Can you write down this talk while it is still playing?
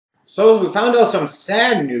So we found out some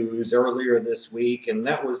sad news earlier this week, and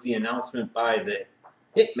that was the announcement by the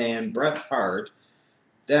hitman Bret Hart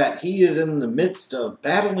that he is in the midst of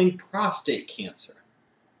battling prostate cancer.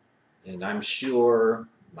 And I'm sure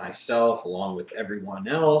myself, along with everyone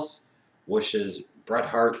else, wishes Bret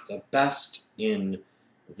Hart the best in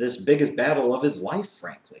this biggest battle of his life,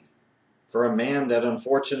 frankly. For a man that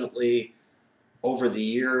unfortunately, over the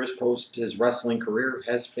years, post his wrestling career,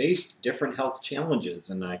 has faced different health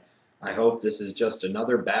challenges. And I hope this is just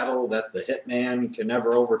another battle that the Hitman can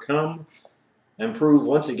never overcome and prove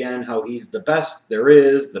once again how he's the best there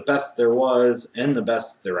is, the best there was, and the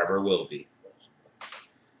best there ever will be.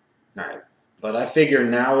 Alright, but I figure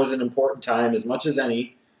now is an important time, as much as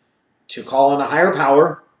any, to call on a higher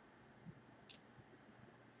power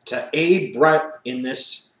to aid Bret in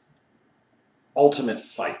this ultimate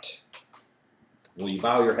fight. Will you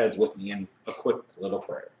bow your heads with me in a quick little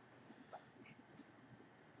prayer?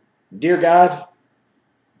 Dear God,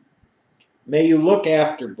 may you look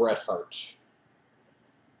after Bret Hart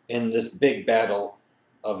in this big battle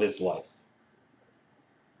of his life.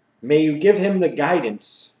 May you give him the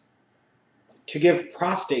guidance to give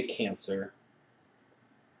prostate cancer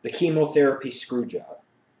the chemotherapy screw job.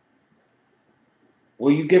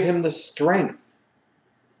 Will you give him the strength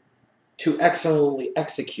to excellently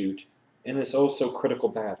execute in this oh-so-critical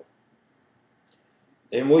battle?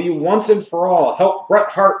 And will you once and for all help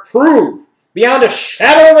Bret Hart prove, beyond a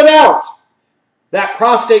shadow of a doubt, that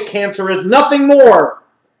prostate cancer is nothing more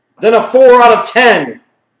than a 4 out of 10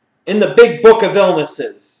 in the big book of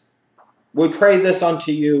illnesses? We pray this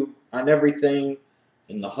unto you on everything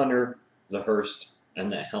in the Hunter, the Hearst,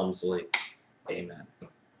 and the Helmsley. Amen.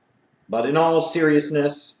 But in all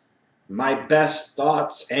seriousness, my best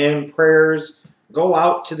thoughts and prayers go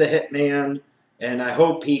out to the Hitman, and I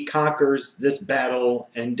hope he conquers this battle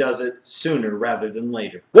and does it sooner rather than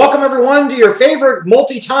later. Welcome, everyone, to your favorite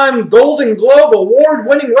multi-time Golden Globe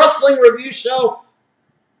award-winning wrestling review show.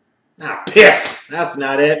 Ah, piss! That's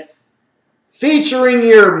not it. Featuring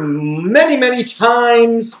your many, many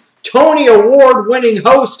times Tony Award-winning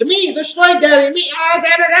host, me, the Schleid Daddy, me. Ah,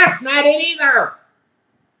 damn it, that's not it either.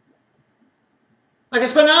 Like, I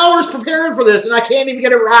spent hours preparing for this, and I can't even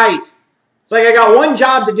get it right. It's like I got one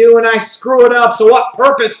job to do and I screw it up, so what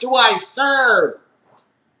purpose do I serve?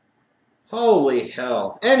 Holy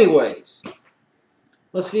hell. Anyways,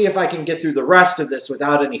 let's see if I can get through the rest of this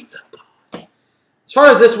without any footballs. As far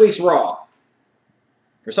as this week's Raw,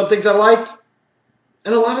 there's some things I liked,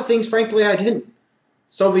 and a lot of things, frankly, I didn't.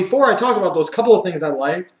 So before I talk about those couple of things I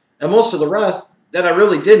liked, and most of the rest that I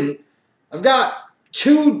really didn't, I've got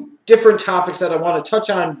two different topics that I want to touch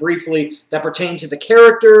on briefly that pertain to the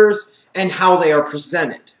characters and how they are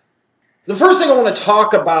presented. The first thing I want to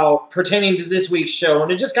talk about pertaining to this week's show,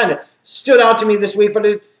 and it just kind of stood out to me this week, but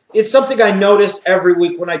it's something I notice every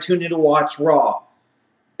week when I tune in to watch Raw,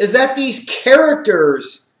 is that these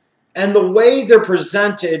characters and the way they're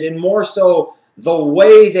presented, and more so the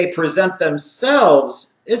way they present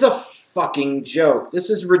themselves, is a fucking joke. This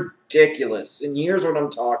is ridiculous, and here's what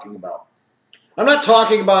I'm talking about. I'm not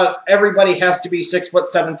talking about everybody has to be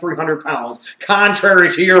 6'7", 300 pounds. Contrary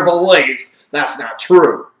to your beliefs, that's not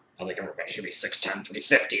true. I think everybody should be 6'10",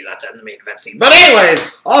 350. That's in the main event scene. But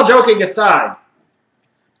anyways, all joking aside,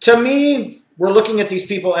 to me, we're looking at these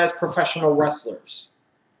people as professional wrestlers.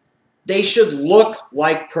 They should look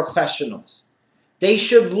like professionals. They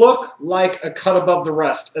should look like a cut above the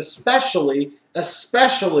rest, especially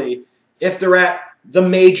if they're at the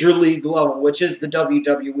major league level, which is the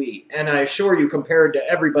WWE. And I assure you, compared to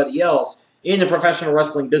everybody else in the professional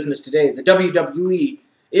wrestling business today, the WWE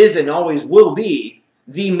is and always will be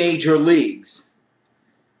the major leagues.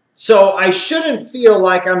 So I shouldn't feel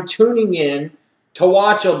like I'm tuning in to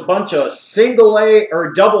watch a bunch of single A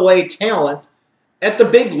or double A talent at the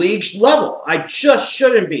big league level. I just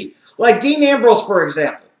shouldn't be. Like Dean Ambrose, for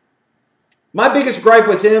example. My biggest gripe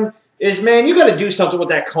with him is, man, you got to do something with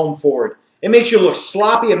that comb forward. It makes you look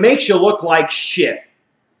sloppy. It makes you look like shit.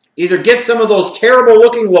 Either get some of those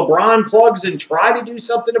terrible-looking LeBron plugs and try to do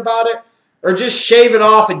something about it, or just shave it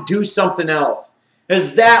off and do something else.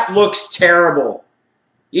 Because that looks terrible.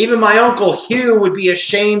 Even my Uncle Hugh would be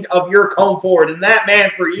ashamed of your comb forward, and that man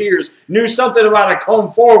for years knew something about a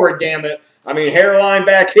comb forward, damn it. I mean, hairline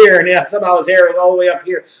back here, and yeah, somehow his hair is all the way up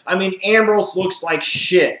here. I mean, Ambrose looks like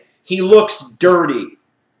shit. He looks dirty.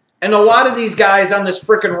 And a lot of these guys on this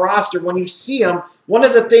frickin' roster, when you see them, one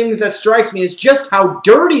of the things that strikes me is just how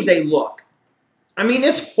dirty they look. I mean,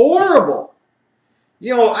 it's horrible.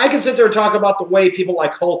 You know, I can sit there and talk about the way people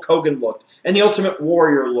like Hulk Hogan looked, and the Ultimate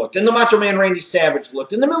Warrior looked, and the Macho Man Randy Savage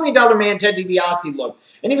looked, and the $1 Million Man Ted DiBiase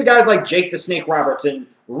looked, and even guys like Jake the Snake Roberts and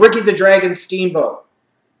Ricky the Dragon Steamboat.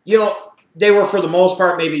 You know, they were, for the most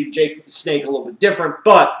part, maybe Jake the Snake a little bit different,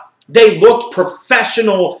 but they looked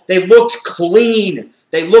professional. They looked clean.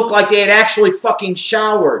 They looked like they had actually fucking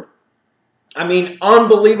showered. I mean,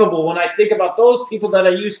 unbelievable when I think about those people that I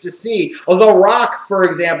used to see. Oh, The Rock, for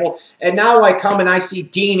example. And now I come and I see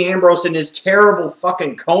Dean Ambrose in his terrible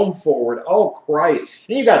fucking comb forward. Oh, Christ.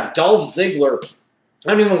 And you got Dolph Ziggler. I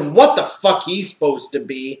don't even know what the fuck he's supposed to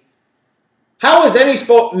be. How is any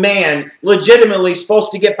man legitimately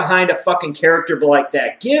supposed to get behind a fucking character like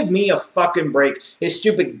that? Give me a fucking break. His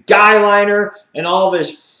stupid guy liner and all of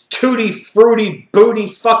his tutti fruity booty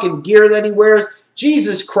fucking gear that he wears.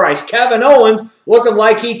 Jesus Christ, Kevin Owens looking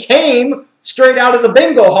like he came straight out of the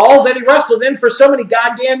bingo halls that he wrestled in for so many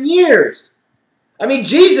goddamn years. I mean,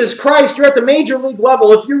 Jesus Christ, you're at the major league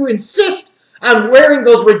level. If you insist on wearing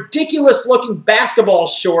those ridiculous looking basketball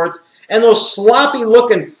shorts and those sloppy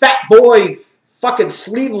looking fat boy fucking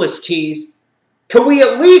sleeveless tees, can we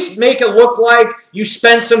at least make it look like you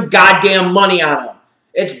spent some goddamn money on them?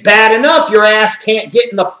 It's bad enough your ass can't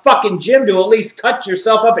get in the fucking gym to at least cut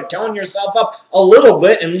yourself up and tone yourself up a little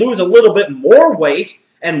bit and lose a little bit more weight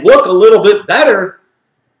and look a little bit better.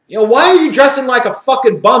 You know, why are you dressing like a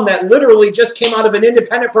fucking bum that literally just came out of an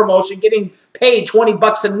independent promotion getting paid 20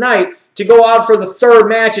 bucks a night to go out for the third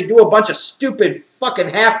match and do a bunch of stupid fucking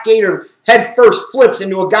half-gator head-first flips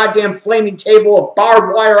into a goddamn flaming table of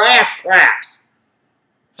barbed wire ass cracks?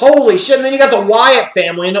 Holy shit, and then you got the Wyatt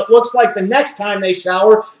family, and it looks like the next time they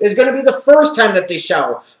shower is going to be the first time that they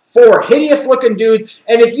shower. 4 hideous-looking dudes,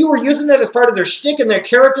 and if you were using that as part of their shtick and their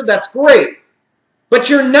character, that's great. But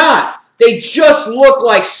you're not. They just look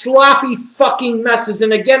like sloppy fucking messes,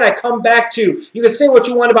 and again, I come back to, you can say what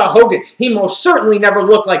you want about Hogan. He most certainly never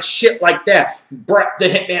looked like shit like that. Bret the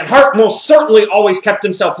Hitman Hart most certainly always kept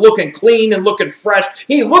himself looking clean and looking fresh.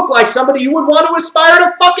 He looked like somebody you would want to aspire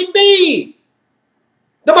to fucking be.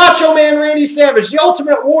 The Macho Man Randy Savage, the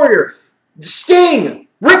Ultimate Warrior, Sting,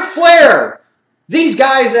 Ric Flair. These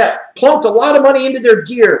guys that plunked a lot of money into their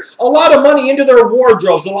gear, a lot of money into their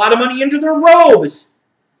wardrobes, a lot of money into their robes.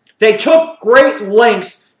 They took great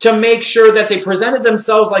lengths to make sure that they presented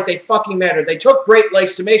themselves like they fucking mattered. They took great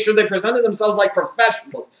lengths to make sure they presented themselves like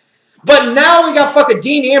professionals. But now we got fucking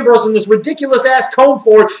Dean Ambrose in this ridiculous-ass comb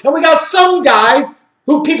forward, and we got some guy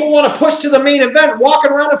who people want to push to the main event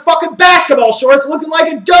walking around in fucking basketball shorts looking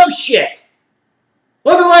like a dumb shit.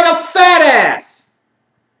 Looking like a fat ass.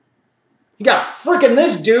 You got freaking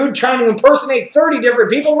this dude trying to impersonate 30 different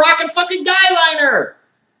people rocking fucking guy liner.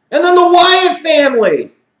 And then the Wyatt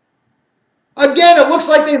family. Again, it looks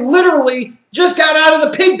like they literally just got out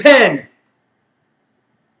of the pig pen.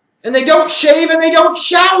 And they don't shave and they don't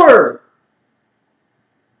shower.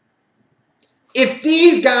 If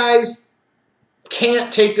these guys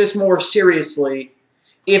can't take this more seriously,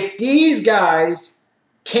 if these guys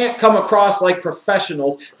can't come across like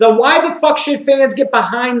professionals, then why the fuck should fans get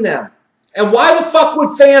behind them? And why the fuck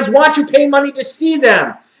would fans want to pay money to see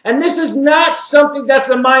them? And this is not something that's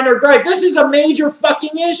a minor gripe. This is a major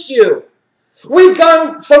fucking issue. We've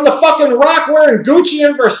gone from the fucking Rock wearing Gucci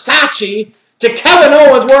and Versace to Kevin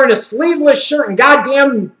Owens wearing a sleeveless shirt and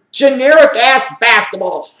goddamn generic-ass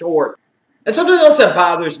basketball short. And something else that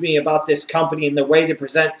bothers me about this company and the way they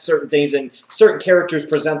present certain things and certain characters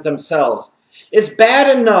present themselves. It's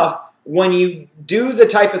bad enough when you do the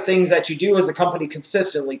type of things that you do as a company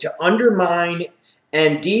consistently to undermine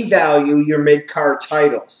and devalue your mid-card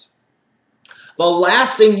titles. The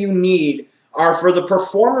last thing you need are for the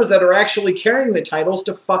performers that are actually carrying the titles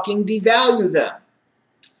to fucking devalue them.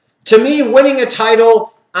 To me, winning a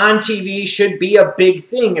title on TV should be a big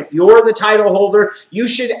thing. If you're the title holder, you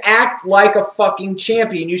should act like a fucking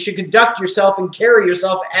champion. You should conduct yourself and carry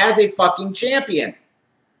yourself as a fucking champion.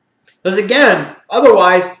 Because again,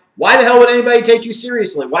 otherwise, why the hell would anybody take you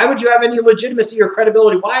seriously? Why would you have any legitimacy or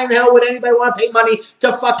credibility? Why in the hell would anybody want to pay money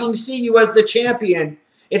to fucking see you as the champion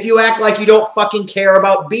if you act like you don't fucking care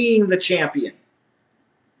about being the champion?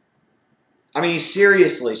 I mean,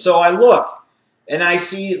 seriously. So I look and I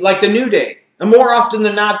see, like, the New Day. And more often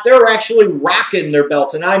than not, they're actually rocking their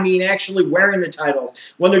belts. And I mean actually wearing the titles.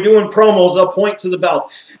 When they're doing promos, they'll point to the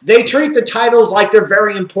belts. They treat the titles like they're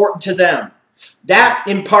very important to them. That,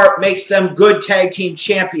 in part, makes them good tag team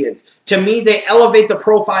champions. To me, they elevate the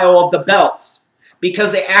profile of the belts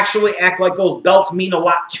because they actually act like those belts mean a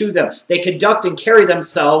lot to them. They conduct and carry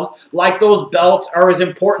themselves like those belts are as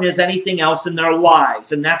important as anything else in their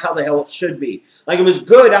lives, and that's how the hell it should be. Like, it was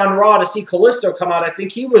good on Raw to see Kalisto come out. I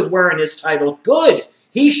think he was wearing his title. Good.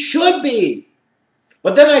 He should be.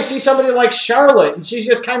 But then I see somebody like Charlotte, and she's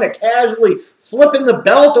just kind of casually flipping the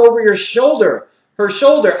belt over your shoulder. Her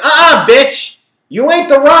shoulder. Bitch! You ain't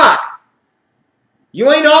The Rock.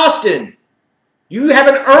 You ain't Austin. You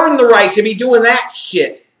haven't earned the right to be doing that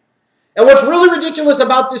shit. And what's really ridiculous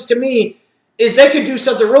about this to me is they could do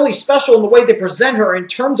something really special in the way they present her in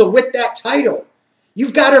terms of with that title.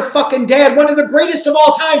 You've got her fucking dad, one of the greatest of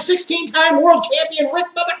all time, 16-time world champion, Rick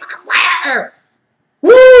Motherfucker Flair.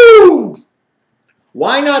 Woo!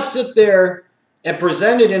 Why not sit there and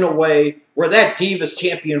present it in a way where that Divas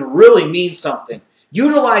champion really means something?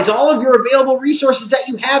 Utilize all of your available resources that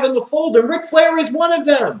you have in the fold, and Ric Flair is one of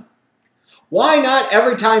them. Why not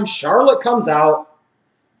every time Charlotte comes out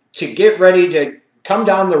to get ready to come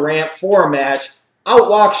down the ramp for a match, out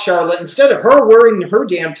walks Charlotte. Instead of her wearing her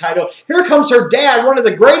damn title, here comes her dad, one of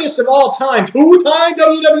the greatest of all time, two-time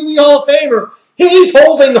WWE Hall of Famer. He's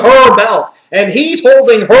holding her belt, and he's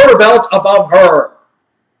holding her belt above her.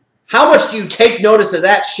 How much do you take notice of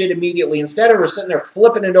that shit immediately instead of her sitting there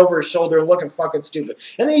flipping it over his shoulder and looking fucking stupid?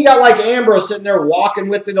 And then you got like Ambrose sitting there walking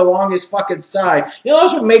with it along his fucking side. You know,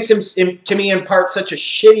 that's what makes him, to me, in part, such a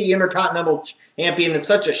shitty Intercontinental Champion and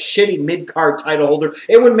such a shitty mid-card title holder.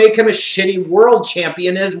 It would make him a shitty world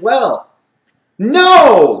champion as well.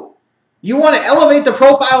 No! You want to elevate the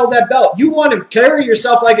profile of that belt. You want to carry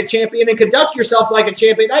yourself like a champion and conduct yourself like a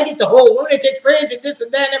champion. I get the whole lunatic fringe and this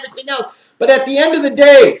and that and everything else. But at the end of the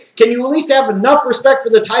day, can you at least have enough respect for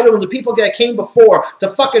the title and the people that came before to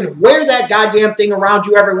fucking wear that goddamn thing around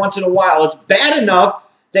you every once in a while? It's bad enough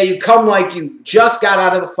that you come like you just got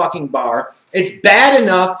out of the fucking bar. It's bad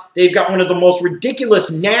enough that you've got one of the most ridiculous,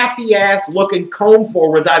 nappy-ass looking comb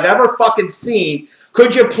forwards I've ever fucking seen.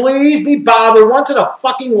 Could you please be bothered once in a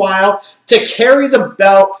fucking while to carry the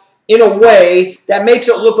belt in a way that makes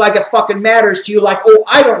it look like it fucking matters to you, like, oh,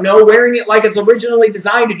 I don't know, wearing it like it's originally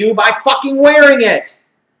designed to do by fucking wearing it.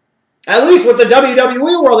 At least with the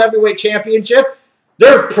WWE World Heavyweight Championship,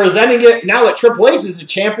 they're presenting it, now that Triple H is a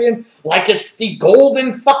champion, like it's the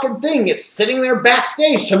golden fucking thing. It's sitting there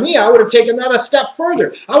backstage. To me, I would have taken that a step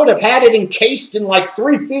further. I would have had it encased in like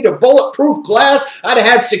 3 feet of bulletproof glass. I'd have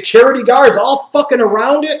had security guards all fucking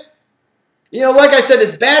around it. You know, like I said,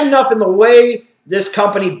 it's bad enough in the way this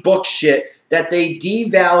company books shit that they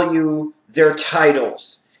devalue their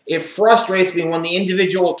titles. It frustrates me when the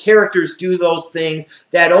individual characters do those things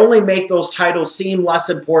that only make those titles seem less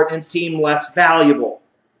important and seem less valuable.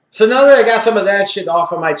 So now that I got some of that shit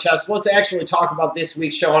off of my chest, let's actually talk about this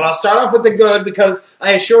week's show. And I'll start off with the good because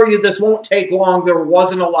I assure you this won't take long. There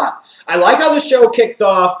wasn't a lot. I like how the show kicked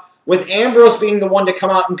off with Ambrose being the one to come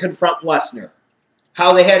out and confront Lesnar.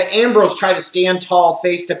 How they had Ambrose try to stand tall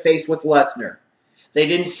face-to-face with Lesnar. They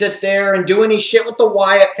didn't sit there and do any shit with the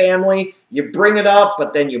Wyatt family. You bring it up,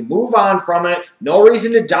 but then you move on from it. No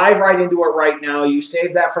reason to dive right into it right now. You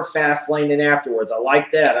save that for FastLane and afterwards. I like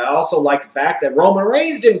that. I also like the fact that Roman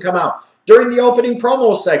Reigns didn't come out during the opening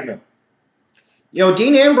promo segment. You know,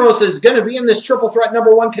 Dean Ambrose is going to be in this triple threat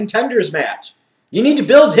 #1 contenders match. You need to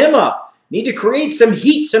build him up. Need to create some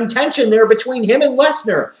heat, some tension there between him and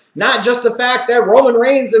Lesnar. Not just the fact that Roman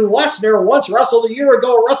Reigns and Lesnar once wrestled a year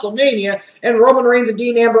ago at WrestleMania and Roman Reigns and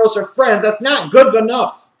Dean Ambrose are friends. That's not good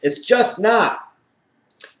enough. It's just not.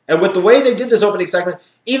 And with the way they did this opening segment,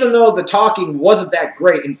 even though the talking wasn't that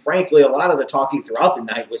great, and frankly, a lot of the talking throughout the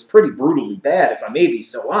night was pretty brutally bad, if I may be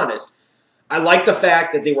so honest, I like the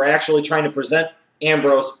fact that they were actually trying to present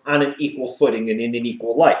Ambrose on an equal footing and in an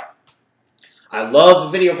equal light. I love the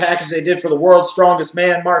video package they did for the world's strongest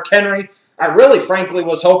man, Mark Henry. I really, frankly,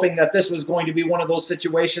 was hoping that this was going to be one of those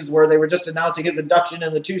situations where they were just announcing his induction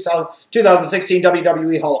in the 2016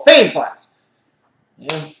 WWE Hall of Fame class.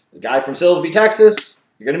 Yeah, the guy from Silsbee, Texas.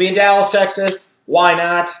 You're going to be in Dallas, Texas. Why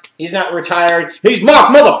not? He's not retired. He's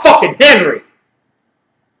Mark motherfucking Henry.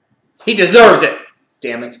 He deserves it.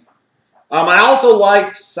 Damn it. I also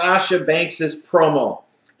liked Sasha Banks' promo,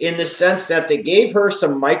 in the sense that they gave her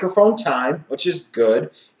some microphone time, which is good,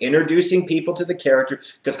 introducing people to the character,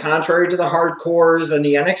 because contrary to the hardcores and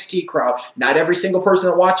the NXT crowd, not every single person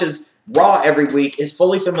that watches Raw every week is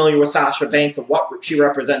fully familiar with Sasha Banks and what she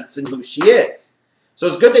represents and who she is. So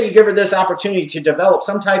it's good that you give her this opportunity to develop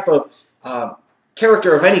some type of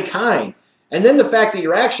character of any kind. And then the fact that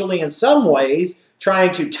you're actually, in some ways,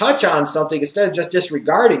 trying to touch on something instead of just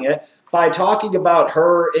disregarding it, by talking about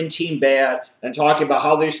her and Team Bad and talking about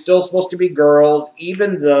how they're still supposed to be girls,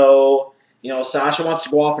 even though, you know, Sasha wants to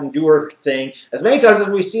go off and do her thing. As many times as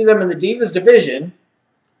we see them in the Divas division,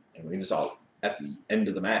 and we saw at the end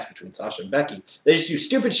of the match between Sasha and Becky, they just do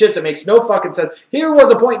stupid shit that makes no fucking sense. Here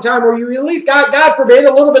was a point in time where you at least got, God forbid,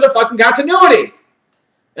 a little bit of fucking continuity.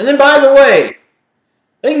 And then, by the way,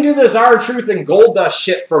 they can do this R-Truth and Goldust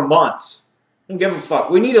shit for months. I don't give a fuck.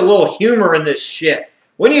 We need a little humor in this shit.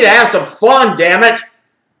 We need to have some fun, damn it.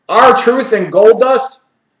 R-Truth and Goldust?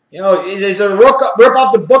 You know, is it a rip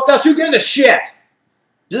off the book dust? Who gives a shit?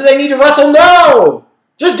 Do they need to wrestle? No!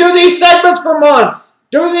 Just do these segments for months.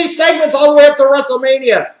 Do these segments all the way up to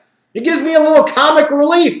WrestleMania. It gives me a little comic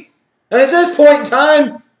relief. And at this point in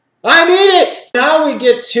time, I need it. Now we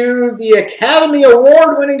get to the Academy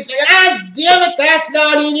Award winning segment. Ah, damn it, that's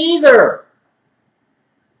not it either.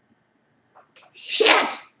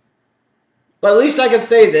 Shit. But at least I can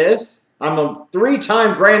say this. I'm a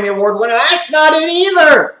 3-time Grammy Award winner. That's not it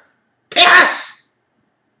either. Pass.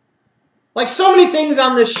 Like so many things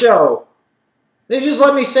on this show. They just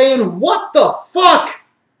let me saying, what the fuck?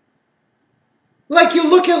 Like you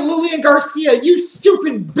look at Lillian Garcia, you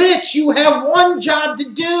stupid bitch, you have one job to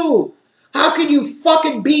do. How can you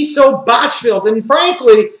fucking be so botch-filled? And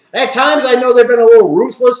frankly, at times I know they've been a little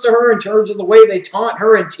ruthless to her in terms of the way they taunt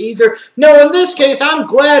her and tease her. No, in this case, I'm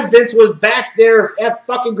glad Vince was back there at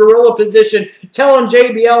fucking gorilla position telling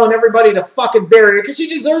JBL and everybody to fucking bury her because she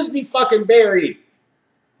deserves to be fucking buried.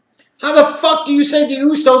 How the fuck do you say the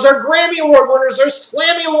Usos are Grammy Award winners or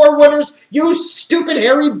Slammy Award winners, you stupid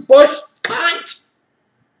Harry Bush cunt?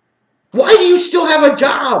 Why do you still have a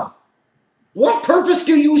job? What purpose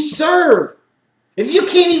do you serve? If you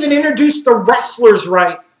can't even introduce the wrestlers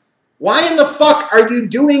right, why in the fuck are you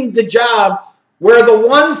doing the job where the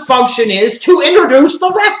one function is to introduce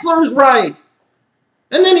the wrestlers right?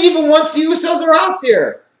 And then even once the Usos are out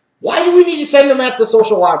there, why do we need to send them at the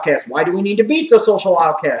Social Outcast? Why do we need to beat the Social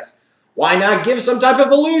Outcast? Why not give some type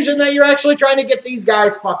of illusion that you're actually trying to get these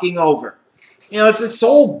guys fucking over? You know, it's this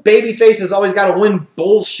whole babyface has always got to win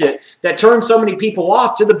bullshit that turns so many people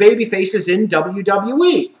off to the babyfaces in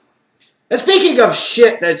WWE. And speaking of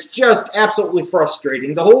shit that's just absolutely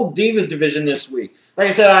frustrating, the whole Divas division this week. Like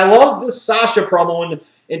I said, I love the Sasha promo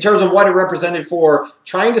in terms of what it represented for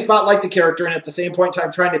trying to spotlight the character and at the same point in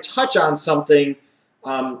time trying to touch on something,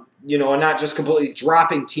 you know, and not just completely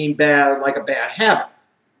dropping Team Bad like a bad habit.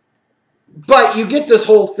 But you get this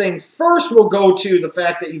whole thing. First, we'll go to the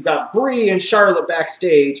fact that you've got Brie and Charlotte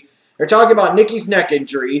backstage. They're talking about Nikki's neck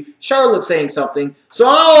injury. Charlotte saying something. So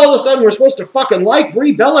all of a sudden, we're supposed to fucking like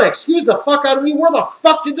Brie Bella. Excuse the fuck out of me. Where the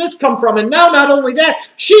fuck did this come from? And now, not only that,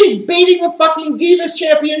 she's beating the fucking Divas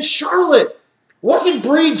champion, Charlotte. Wasn't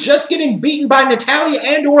Brie just getting beaten by Natalya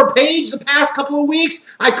and or Paige the past couple of weeks?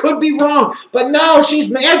 I could be wrong. But now she's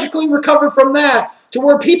magically recovered from that to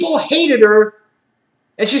where people hated her.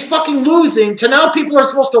 And she's fucking losing to now people are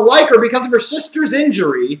supposed to like her because of her sister's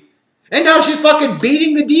injury. And now she's fucking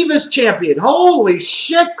beating the Divas champion. Holy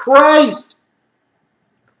shit Christ.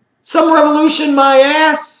 Some revolution, my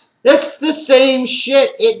ass. It's the same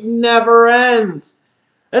shit. It never ends.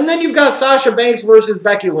 And then you've got Sasha Banks versus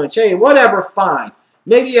Becky Lynch. Hey, whatever, fine.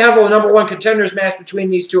 Maybe you have a #1 contenders match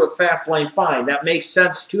between these two at FastLane. Fine. That makes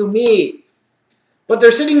sense to me. But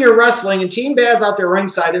they're sitting here wrestling, and Team Bad's out there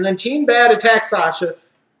ringside, and then Team Bad attacks Sasha.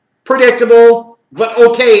 Predictable, but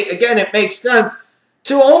okay, again, it makes sense.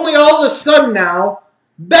 To only all of a sudden now,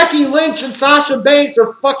 Becky Lynch and Sasha Banks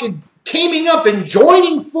are fucking teaming up and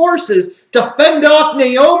joining forces to fend off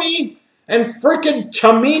Naomi and freaking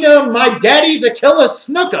Tamina, my daddy's Achilles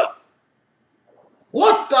Snuka.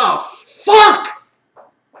 What the fuck?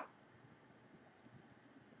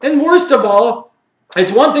 And worst of all,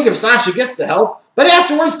 it's one thing if Sasha gets the help, but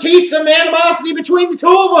afterwards tease some animosity between the two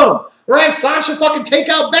of them. Or have Sasha fucking take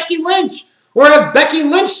out Becky Lynch. Or have Becky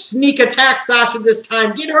Lynch sneak attack Sasha this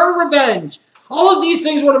time. Get her revenge. All of these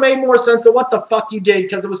things would have made more sense than what the fuck you did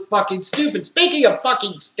because it was fucking stupid. Speaking of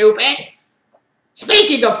fucking stupid.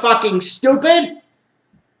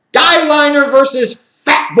 Guy Liner versus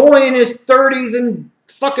fat boy in his 30s in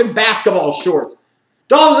fucking basketball shorts.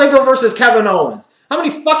 Dolph Ziggler versus Kevin Owens. How many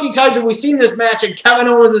fucking times have we seen this match and Kevin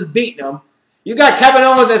Owens is beating him? You got Kevin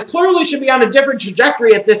Owens that clearly should be on a different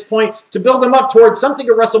trajectory at this point to build him up towards something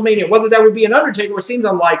at WrestleMania. Whether that would be an Undertaker, which seems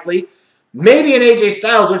unlikely. Maybe an AJ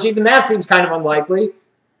Styles, which even that seems kind of unlikely.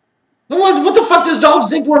 What the fuck does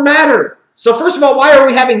Dolph Ziggler matter? So first of all, why are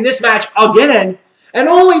we having this match again? And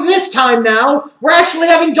only this time now, we're actually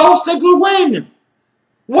having Dolph Ziggler win.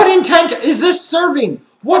 What intent is this serving?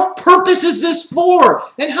 What purpose is this for?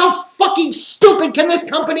 And how fucking stupid can this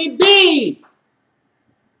company be?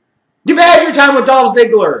 You've had your time with Dolph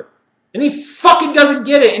Ziggler. And he fucking doesn't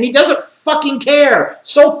get it. And he doesn't fucking care.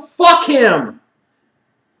 So fuck him.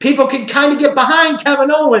 People can kind of get behind Kevin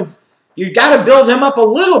Owens. You got to build him up a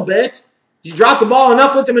little bit. You drop the ball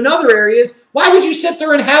enough with him in other areas. Why would you sit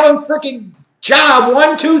there and have him freaking job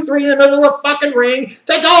 1, 2, 3 in the middle of the fucking ring?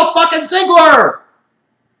 Take all fucking Ziggler.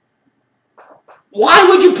 Why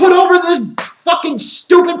would you put over this fucking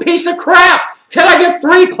stupid piece of crap? Can I get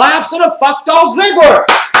 3 claps and a fuck Dolph Ziggler?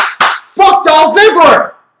 Fuck Dolph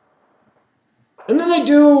Ziggler! And then they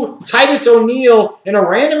do Titus O'Neil in a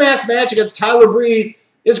random-ass match against Tyler Breeze.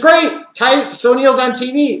 It's great. Titus O'Neil's on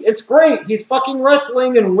TV. It's great. He's fucking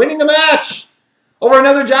wrestling and winning a match over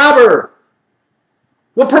another jobber.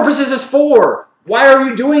 What purpose is this for? Why are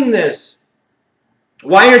you doing this?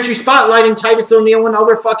 Why aren't you spotlighting Titus O'Neil in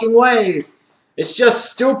other fucking ways? It's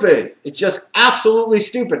just stupid. It's just absolutely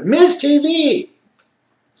stupid. Miz TV.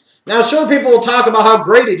 Now, sure, people will talk about how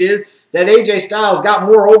great it is that AJ Styles got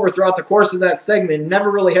more over throughout the course of that segment,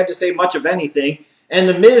 never really had to say much of anything, and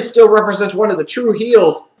The Miz still represents one of the true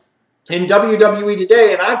heels in WWE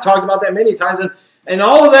today, and I've talked about that many times, and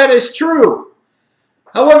all of that is true.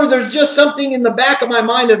 However, there's just something in the back of my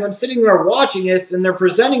mind as I'm sitting there watching this, and they're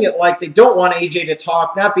presenting it like they don't want AJ to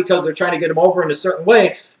talk, not because they're trying to get him over in a certain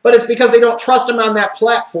way, but it's because they don't trust him on that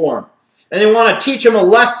platform, and they want to teach him a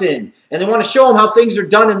lesson, and they want to show him how things are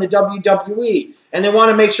done in the WWE. And they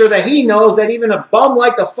want to make sure that he knows that even a bum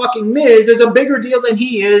like the fucking Miz is a bigger deal than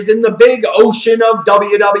he is in the big ocean of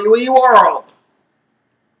WWE world.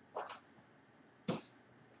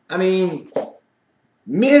 I mean,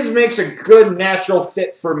 Miz makes a good natural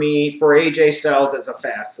fit for me for AJ Styles as a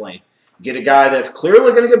FastLane. Get a guy that's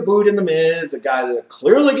clearly going to get booed in the Miz, a guy that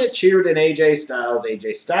clearly get cheered in AJ Styles.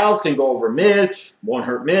 AJ Styles can go over Miz, won't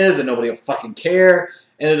hurt Miz, and nobody will fucking care.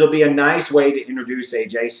 And it'll be a nice way to introduce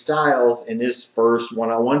AJ Styles in his first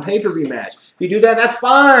one-on-one pay-per-view match. If you do that, that's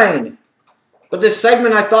fine. But this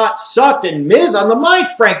segment I thought sucked, and Miz on the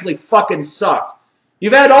mic, frankly, fucking sucked.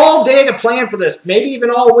 You've had all day to plan for this, maybe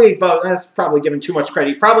even all week, but that's probably giving too much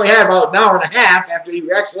credit. You probably had about an hour and a half after you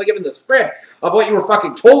were actually given the script of what you were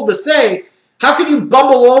fucking told to say. How could you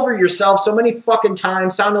bumble over yourself so many fucking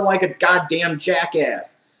times sounding like a goddamn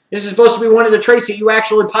jackass? This is supposed to be one of the traits that you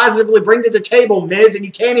actually positively bring to the table, Miz, and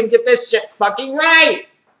you can't even get this shit fucking right.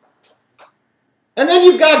 And then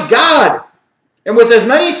you've got God. And with as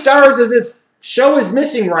many stars as this show is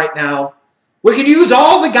missing right now, we could use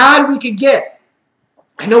all the God we could get.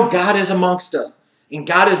 I know God is amongst us, and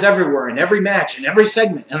God is everywhere, in every match, in every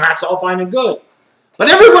segment, and that's all fine and good. But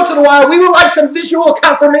every once in a while, we would like some visual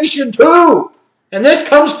confirmation too. And this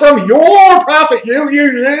comes from your prophet,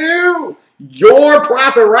 you. Your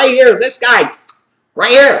prophet right here, this guy, right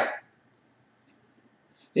here.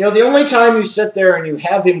 You know, the only time you sit there and you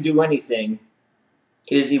have him do anything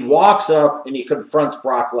is he walks up and he confronts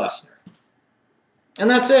Brock Lesnar. And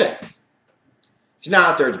that's it. He's not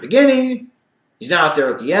out there at the beginning. He's not out there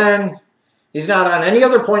at the end. He's not on any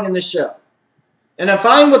other point in the show. And I'm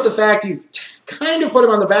fine with the fact you kind of put him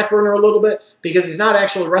on the back burner a little bit because he's not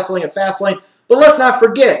actually wrestling at FastLane. But let's not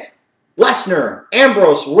forget, Lesnar,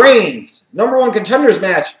 Ambrose, Reigns, #1 contenders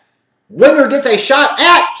match. Winner gets a shot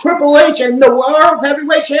at Triple H and the World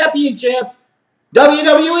Heavyweight Championship.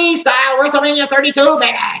 WWE style, WrestleMania 32,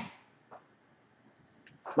 baby.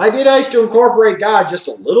 Might be nice to incorporate God just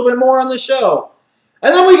a little bit more on the show.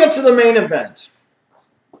 And then we get to the main event.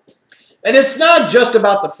 And it's not just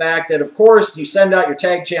about the fact that, of course, you send out your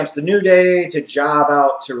tag champs the New Day to job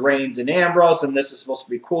out to Reigns and Ambrose, and this is supposed to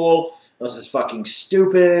be cool. This is fucking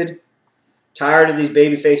stupid. Tired of these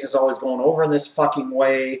baby faces always going over in this fucking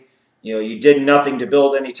way. You know, you did nothing to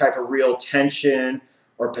build any type of real tension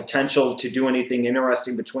or potential to do anything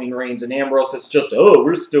interesting between Reigns and Ambrose. It's just, oh,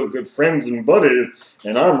 we're still good friends and buddies,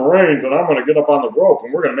 and I'm Reigns, and I'm going to get up on the rope,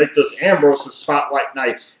 and we're going to make this Ambrose spotlight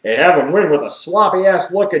night and have him win with a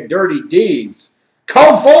sloppy-ass look at dirty deeds.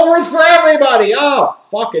 Come forwards for everybody! Oh,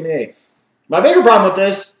 fucking A. My bigger problem with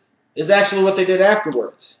this is actually what they did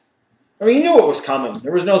afterwards. I mean, you knew it was coming.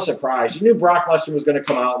 There was no surprise. You knew Brock Lesnar was going to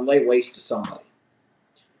come out and lay waste to somebody.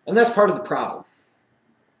 And that's part of the problem.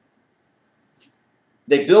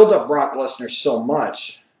 They build up Brock Lesnar so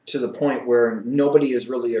much to the point where nobody is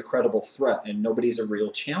really a credible threat and nobody's a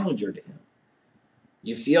real challenger to him.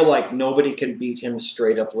 You feel like nobody can beat him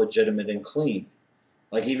straight up legitimate and clean.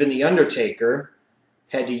 Like even The Undertaker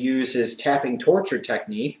had to use his tapping torture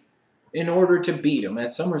technique in order to beat him at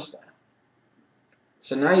SummerSlam.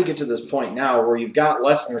 So now you get to this point now where you've got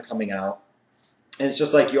Lesnar coming out, and it's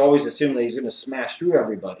just like you always assume that he's going to smash through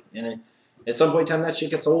everybody. And at some point in time, that shit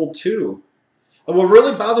gets old too. And what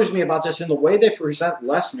really bothers me about this and the way they present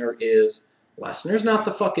Lesnar is Lesnar's not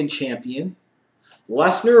the fucking champion.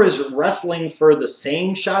 Lesnar is wrestling for the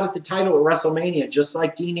same shot at the title at WrestleMania, just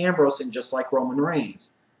like Dean Ambrose and just like Roman Reigns.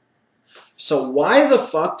 So why the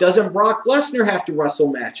fuck doesn't Brock Lesnar have to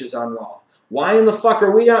wrestle matches on Raw? Why in the fuck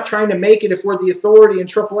are we not trying to make it if we're the Authority and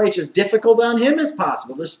Triple H as difficult on him as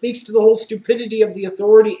possible? This speaks to the whole stupidity of the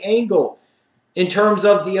Authority angle in terms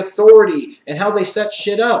of the Authority and how they set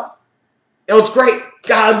shit up. It's great.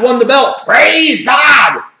 God won the belt. Praise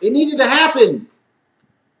God. It needed to happen.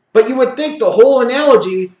 But you would think the whole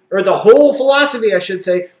analogy, or the whole philosophy, I should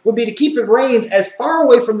say, would be to keep Reigns as far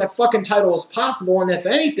away from the fucking title as possible, and if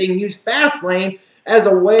anything, use FastLane as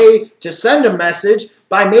a way to send a message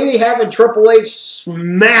by maybe having Triple H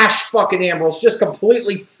smash fucking Ambrose, just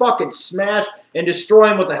completely fucking smash and destroy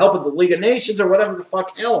him with the help of the League of Nations or whatever the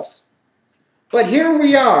fuck else. But here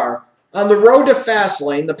we are on the road to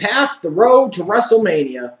FastLane, the road to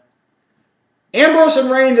WrestleMania. Ambrose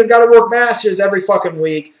and Reigns have got to work matches every fucking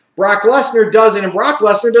week. Brock Lesnar doesn't, and Brock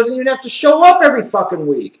Lesnar doesn't even have to show up every fucking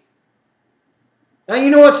week. Now, you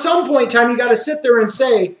know, at some point in time, you got to sit there and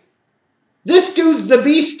say, this dude's the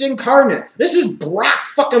beast incarnate. This is Brock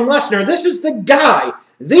fucking Lesnar. This is the guy,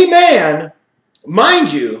 the man,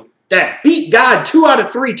 mind you, that beat God 2 out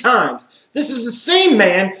of 3 times. This is the same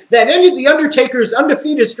man that ended The Undertaker's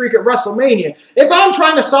undefeated streak at WrestleMania. If I'm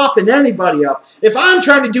trying to soften anybody up, if I'm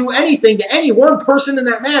trying to do anything to any one person in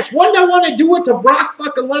that match, wouldn't I want to do it to Brock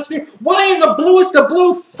fucking Lesnar? Why in the bluest of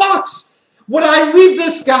blue fucks would I leave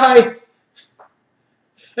this guy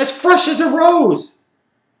as fresh as a rose?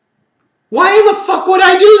 Why in the fuck would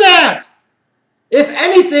I do that? If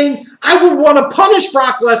anything, I would want to punish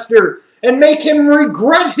Brock Lesnar and make him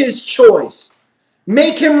regret his choice.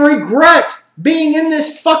 Make him regret being in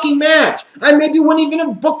this fucking match. I maybe wouldn't even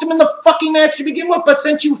have booked him in the fucking match to begin with, but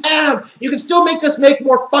since you have, you can still make this make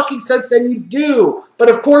more fucking sense than you do. But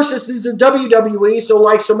of course, this is the WWE, so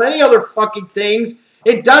like so many other fucking things,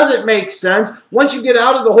 it doesn't make sense. Once you get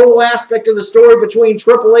out of the whole aspect of the story between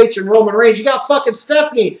Triple H and Roman Reigns, you got fucking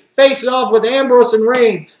Stephanie facing off with Ambrose and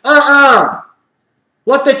Reigns.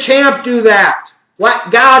 Let the champ do that.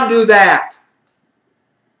 Let God do that.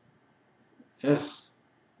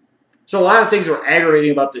 So a lot of things were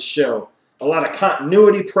aggravating about this show. A lot of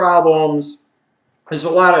continuity problems. There's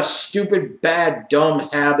a lot of stupid, bad, dumb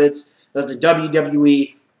habits that the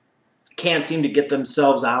WWE can't seem to get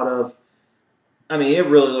themselves out of. I mean, it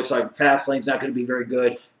really looks like Fastlane's not going to be very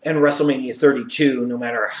good. And WrestleMania 32, no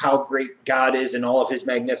matter how great God is and all of his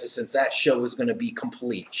magnificence, that show is going to be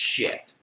complete shit.